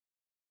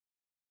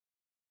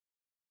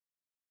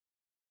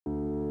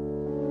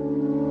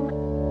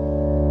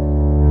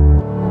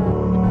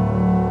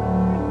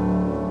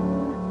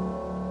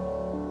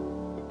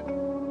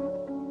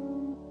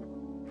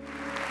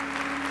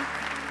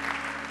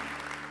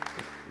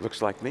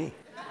Looks like me.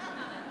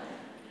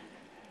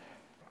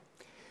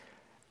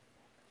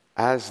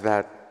 As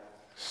that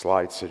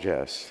slide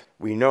suggests,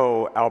 we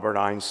know Albert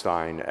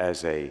Einstein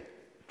as a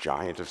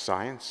giant of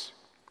science,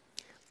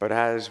 but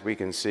as we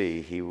can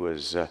see, he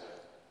was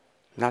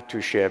not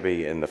too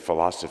shabby in the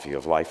philosophy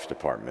of life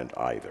department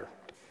either.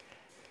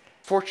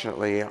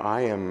 Fortunately,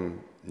 I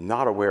am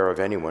not aware of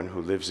anyone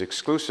who lives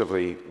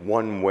exclusively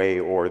one way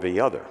or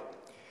the other.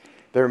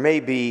 There may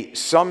be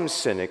some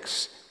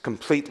cynics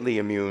completely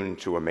immune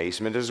to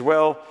amazement, as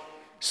well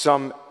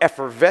some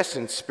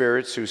effervescent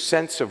spirits whose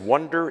sense of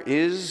wonder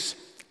is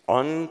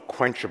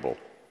unquenchable.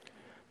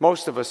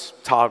 Most of us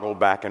toggle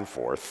back and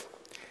forth.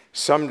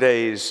 Some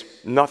days,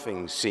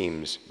 nothing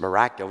seems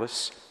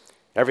miraculous.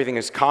 Everything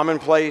is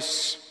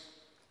commonplace,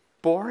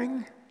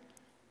 boring,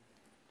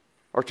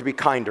 or to be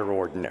kinder,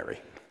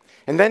 ordinary.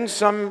 And then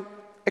some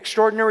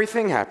extraordinary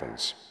thing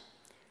happens.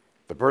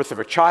 The birth of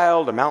a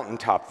child, a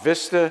mountaintop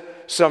vista,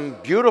 some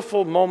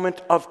beautiful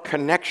moment of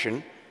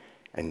connection,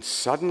 and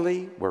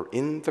suddenly we're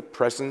in the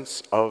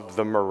presence of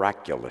the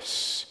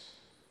miraculous.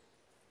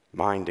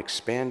 Mind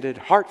expanded,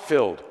 heart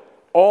filled,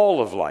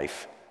 all of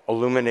life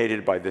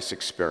illuminated by this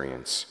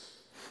experience.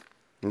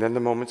 And then the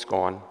moment's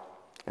gone,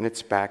 and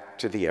it's back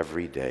to the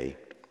everyday.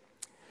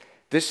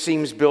 This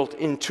seems built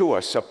into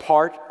us, a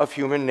part of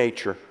human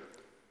nature.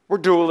 We're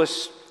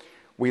dualists.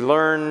 We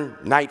learn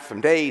night from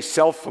day,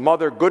 self from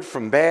other, good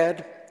from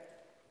bad.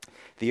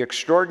 The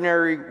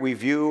extraordinary we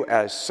view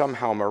as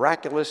somehow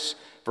miraculous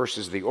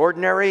versus the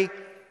ordinary,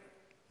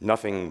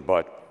 nothing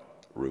but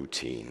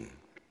routine.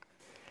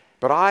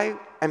 But I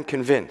am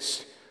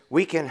convinced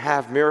we can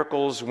have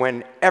miracles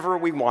whenever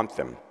we want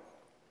them.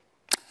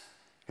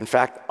 In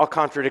fact, I'll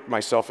contradict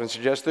myself and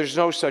suggest there's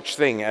no such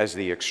thing as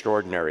the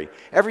extraordinary.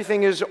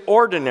 Everything is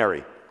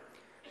ordinary.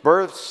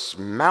 Births,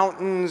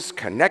 mountains,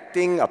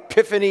 connecting,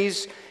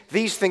 epiphanies,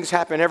 these things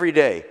happen every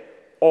day,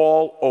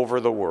 all over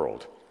the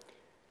world.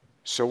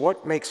 So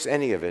what makes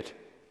any of it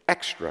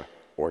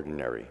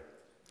extraordinary?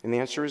 And the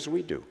answer is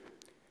we do.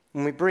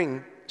 When we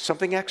bring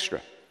something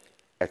extra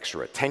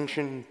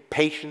attention,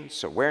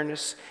 patience,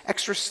 awareness,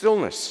 extra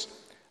stillness,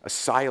 a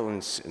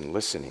silence in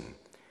listening,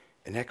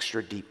 an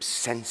extra deep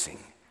sensing,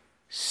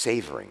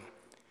 savoring.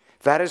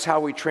 That is how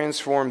we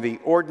transform the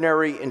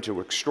ordinary into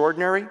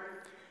extraordinary,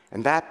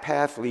 and that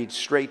path leads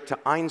straight to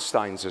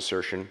Einstein's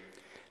assertion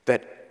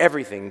that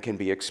everything can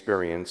be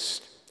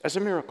experienced as a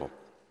miracle.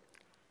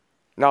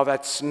 Now,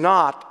 that's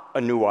not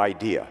a new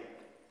idea.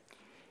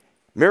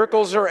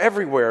 Miracles are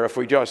everywhere if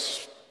we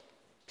just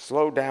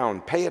slow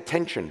down, pay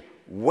attention,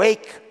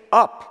 wake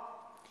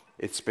up.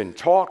 It's been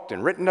talked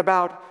and written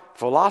about,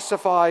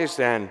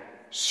 philosophized and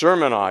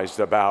sermonized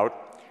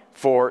about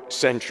for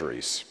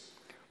centuries.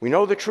 We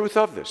know the truth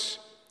of this,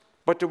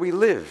 but do we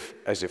live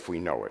as if we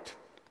know it?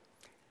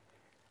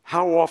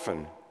 How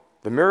often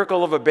the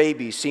miracle of a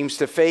baby seems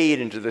to fade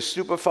into the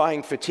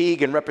stupefying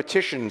fatigue and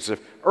repetitions of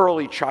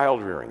early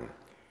child-rearing.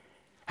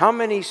 How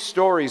many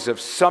stories of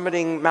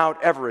summiting Mount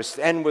Everest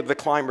end with the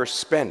climber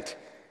spent,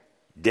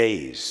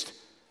 dazed,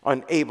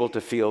 unable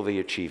to feel the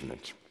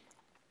achievement?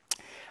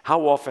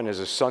 How often has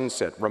a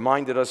sunset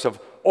reminded us of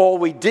all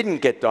we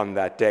didn't get done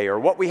that day, or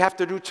what we have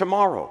to do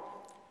tomorrow,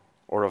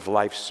 or of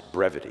life's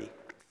brevity?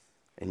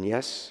 And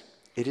yes,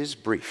 it is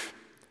brief.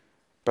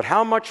 But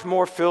how much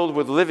more filled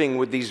with living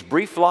would these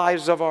brief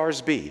lives of ours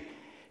be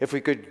if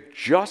we could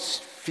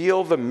just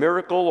feel the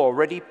miracle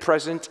already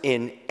present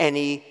in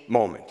any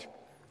moment?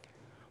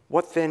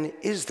 What then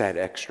is that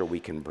extra we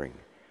can bring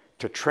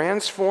to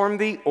transform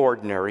the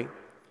ordinary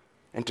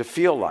and to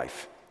feel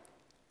life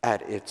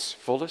at its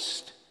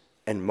fullest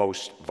and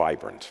most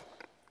vibrant?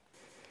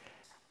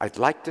 I'd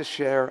like to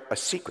share a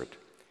secret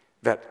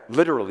that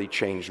literally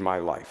changed my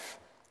life.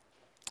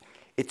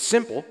 It's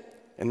simple,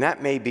 and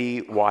that may be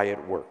why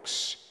it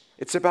works.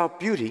 It's about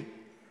beauty,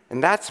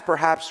 and that's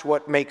perhaps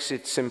what makes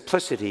its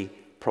simplicity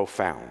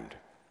profound.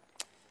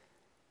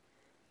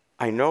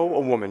 I know a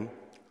woman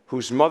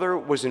whose mother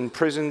was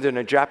imprisoned in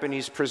a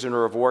Japanese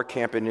prisoner of war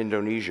camp in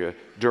Indonesia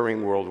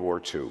during World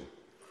War II.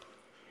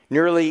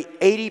 Nearly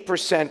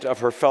 80% of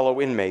her fellow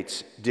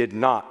inmates did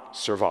not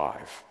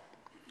survive.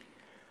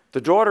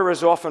 The daughter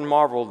has often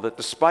marveled that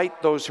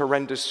despite those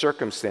horrendous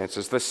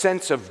circumstances, the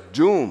sense of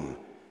doom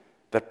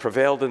that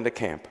prevailed in the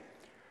camp,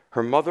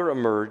 her mother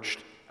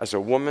emerged as a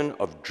woman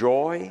of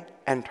joy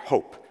and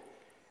hope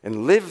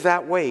and lived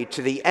that way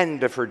to the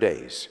end of her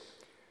days.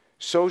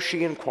 So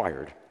she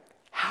inquired,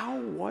 how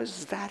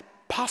was that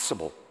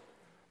possible?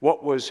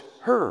 What was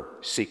her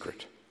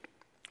secret?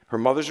 Her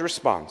mother's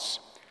response,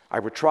 I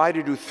would try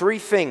to do 3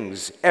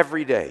 things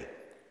every day.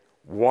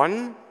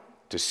 1,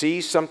 to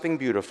see something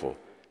beautiful.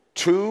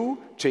 2,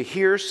 to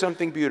hear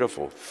something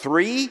beautiful.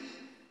 3,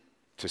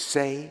 to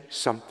say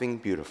something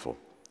beautiful.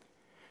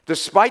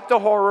 Despite the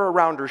horror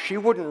around her, she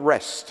wouldn't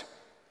rest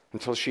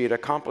until she had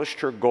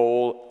accomplished her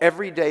goal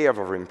every day of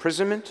her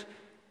imprisonment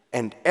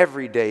and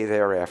every day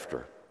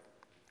thereafter.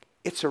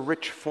 It's a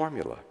rich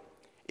formula.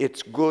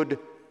 It's good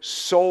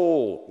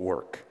soul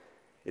work.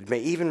 It may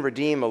even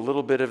redeem a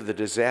little bit of the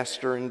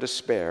disaster and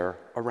despair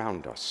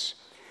around us.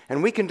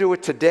 And we can do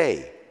it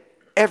today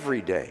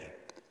every day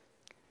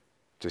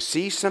to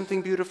see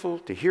something beautiful,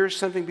 to hear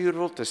something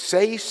beautiful, to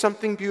say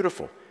something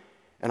beautiful.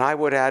 And I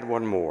would add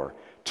one more,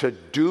 to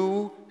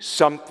do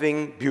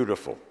something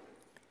beautiful.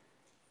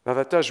 Now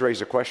that does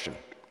raise a question.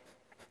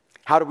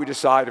 How do we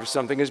decide if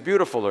something is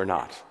beautiful or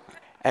not?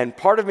 And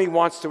part of me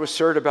wants to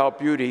assert about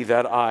beauty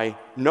that I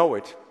know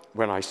it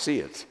when I see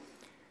it.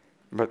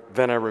 But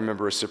then I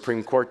remember a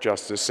Supreme Court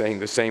justice saying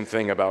the same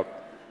thing about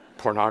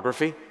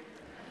pornography.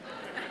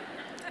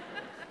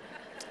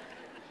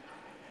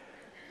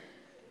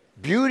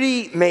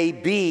 Beauty may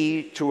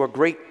be to a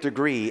great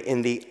degree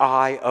in the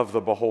eye of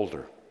the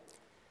beholder,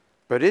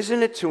 but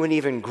isn't it to an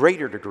even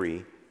greater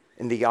degree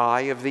in the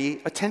eye of the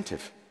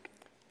attentive?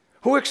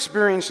 Who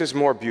experiences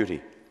more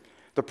beauty?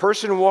 The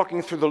person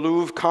walking through the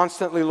Louvre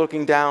constantly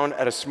looking down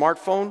at a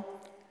smartphone,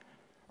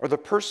 or the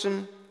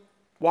person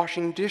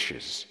washing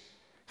dishes,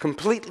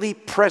 completely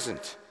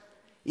present,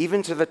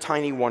 even to the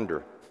tiny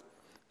wonder,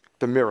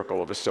 the miracle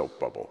of a soap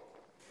bubble?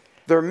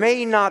 There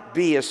may not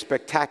be a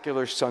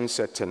spectacular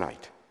sunset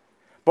tonight,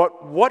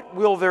 but what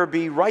will there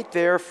be right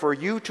there for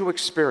you to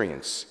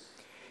experience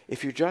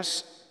if you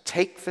just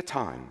take the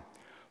time,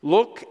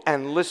 look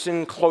and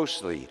listen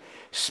closely,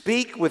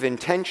 speak with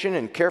intention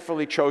and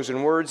carefully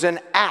chosen words, and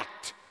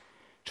act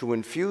to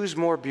infuse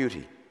more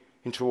beauty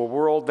into a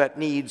world that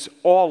needs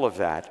all of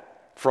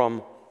that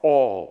from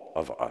all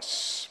of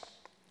us?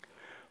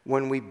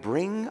 When we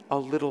bring a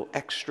little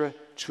extra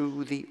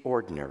to the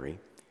ordinary,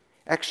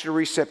 extra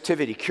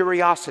receptivity,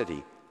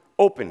 curiosity,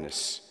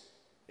 openness,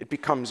 it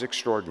becomes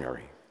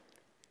extraordinary.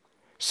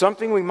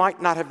 Something we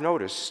might not have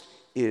noticed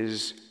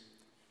is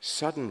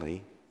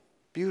suddenly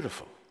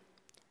beautiful.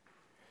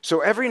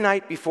 So every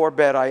night before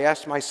bed, I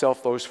ask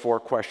myself those 4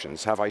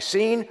 questions. Have I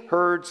seen,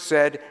 heard,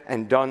 said,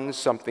 and done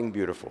something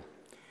beautiful?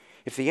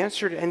 If the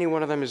answer to any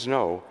one of them is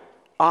no,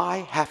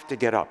 I have to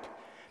get up,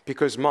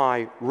 because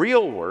my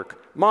real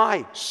work,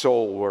 my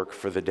soul work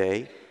for the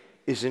day,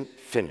 isn't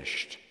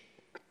finished.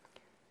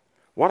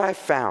 What I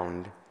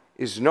found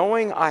is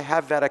knowing I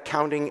have that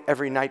accounting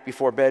every night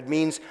before bed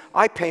means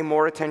I pay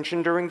more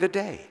attention during the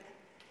day.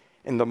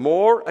 And the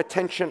more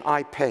attention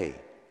I pay,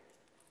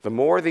 the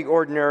more the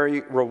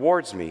ordinary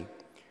rewards me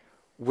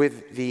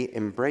with the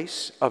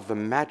embrace of the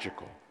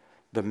magical,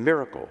 the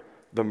miracle,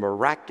 the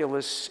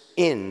miraculous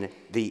in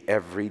the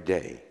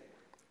everyday.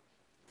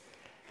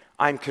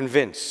 I'm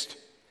convinced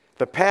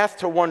the path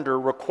to wonder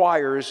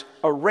requires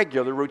a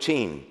regular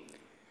routine.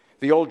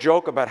 The old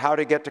joke about how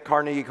to get to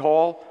Carnegie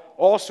Hall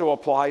also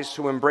applies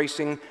to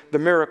embracing the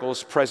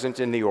miracles present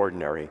in the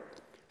ordinary.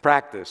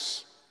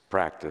 Practice,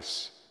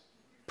 practice,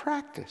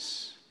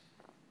 practice.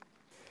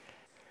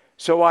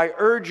 So I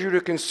urge you to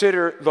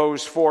consider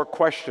those 4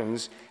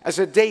 questions as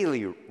a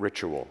daily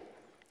ritual.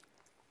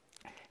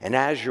 And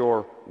as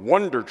your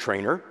wonder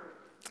trainer,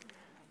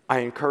 I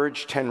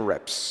encourage 10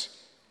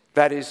 reps.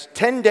 That is,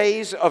 10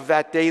 days of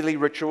that daily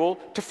ritual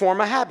to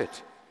form a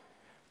habit.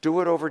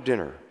 Do it over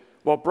dinner,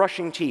 while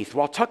brushing teeth,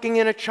 while tucking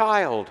in a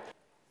child,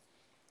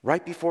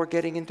 right before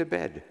getting into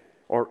bed,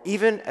 or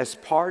even as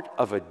part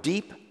of a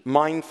deep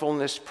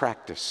mindfulness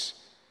practice.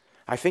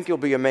 I think you'll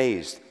be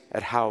amazed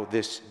at how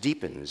this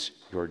deepens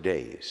your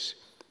days.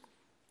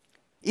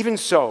 Even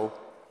so,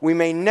 we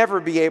may never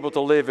be able to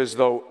live as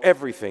though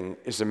everything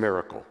is a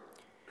miracle.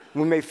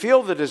 We may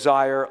feel the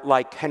desire,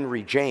 like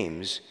Henry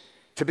James,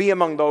 to be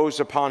among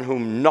those upon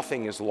whom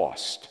nothing is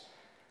lost.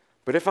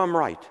 But if I'm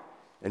right,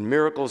 and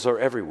miracles are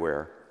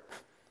everywhere,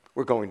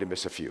 we're going to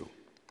miss a few.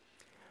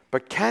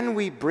 But can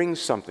we bring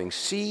something,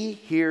 see,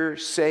 hear,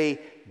 say,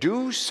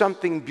 do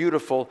something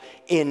beautiful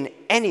in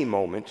any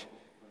moment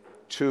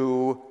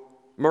to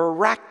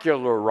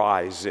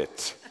miracularize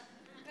it?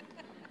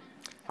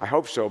 I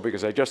hope so,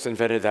 because I just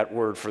invented that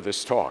word for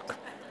this talk.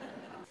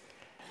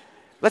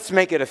 Let's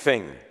make it a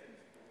thing.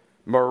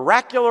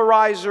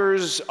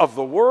 Miracularizers of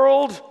the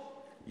world,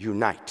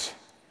 unite.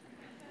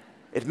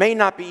 It may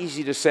not be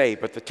easy to say,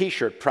 but the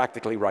t-shirt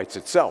practically writes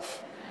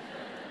itself.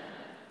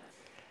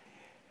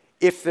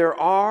 If there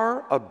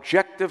are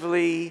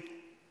objectively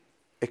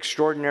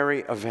extraordinary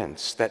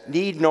events that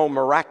need no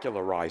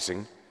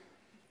miracularizing,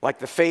 like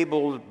the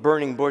fabled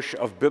burning bush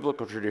of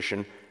biblical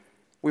tradition,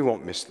 we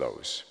won't miss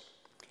those.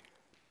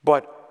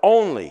 But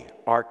only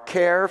our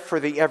care for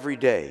the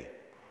everyday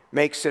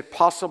makes it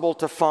possible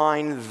to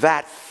find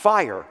that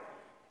fire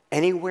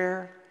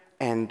anywhere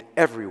and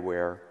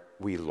everywhere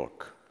we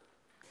look.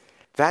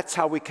 That's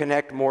how we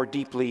connect more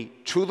deeply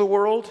to the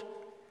world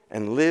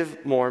and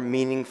live more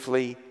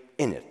meaningfully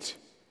in it.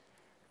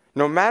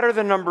 No matter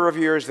the number of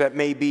years that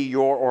may be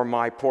your or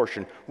my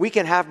portion, we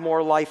can have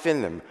more life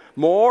in them,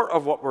 more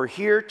of what we're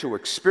here to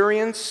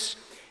experience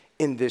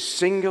in this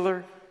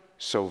singular,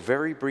 so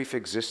very brief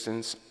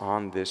existence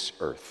on this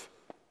earth.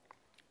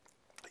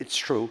 It's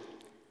true,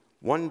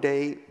 one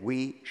day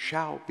we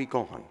shall be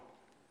gone.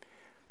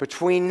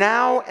 Between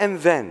now and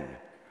then,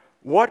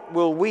 what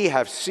will we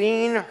have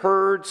seen,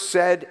 heard,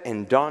 said,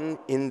 and done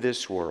in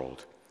this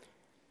world?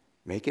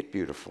 Make it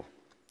beautiful.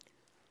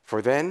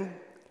 For then,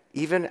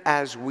 even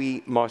as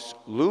we must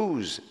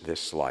lose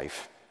this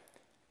life,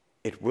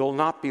 it will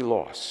not be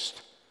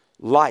lost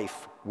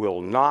life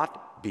will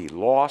not be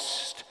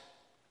lost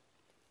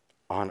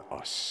on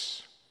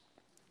us.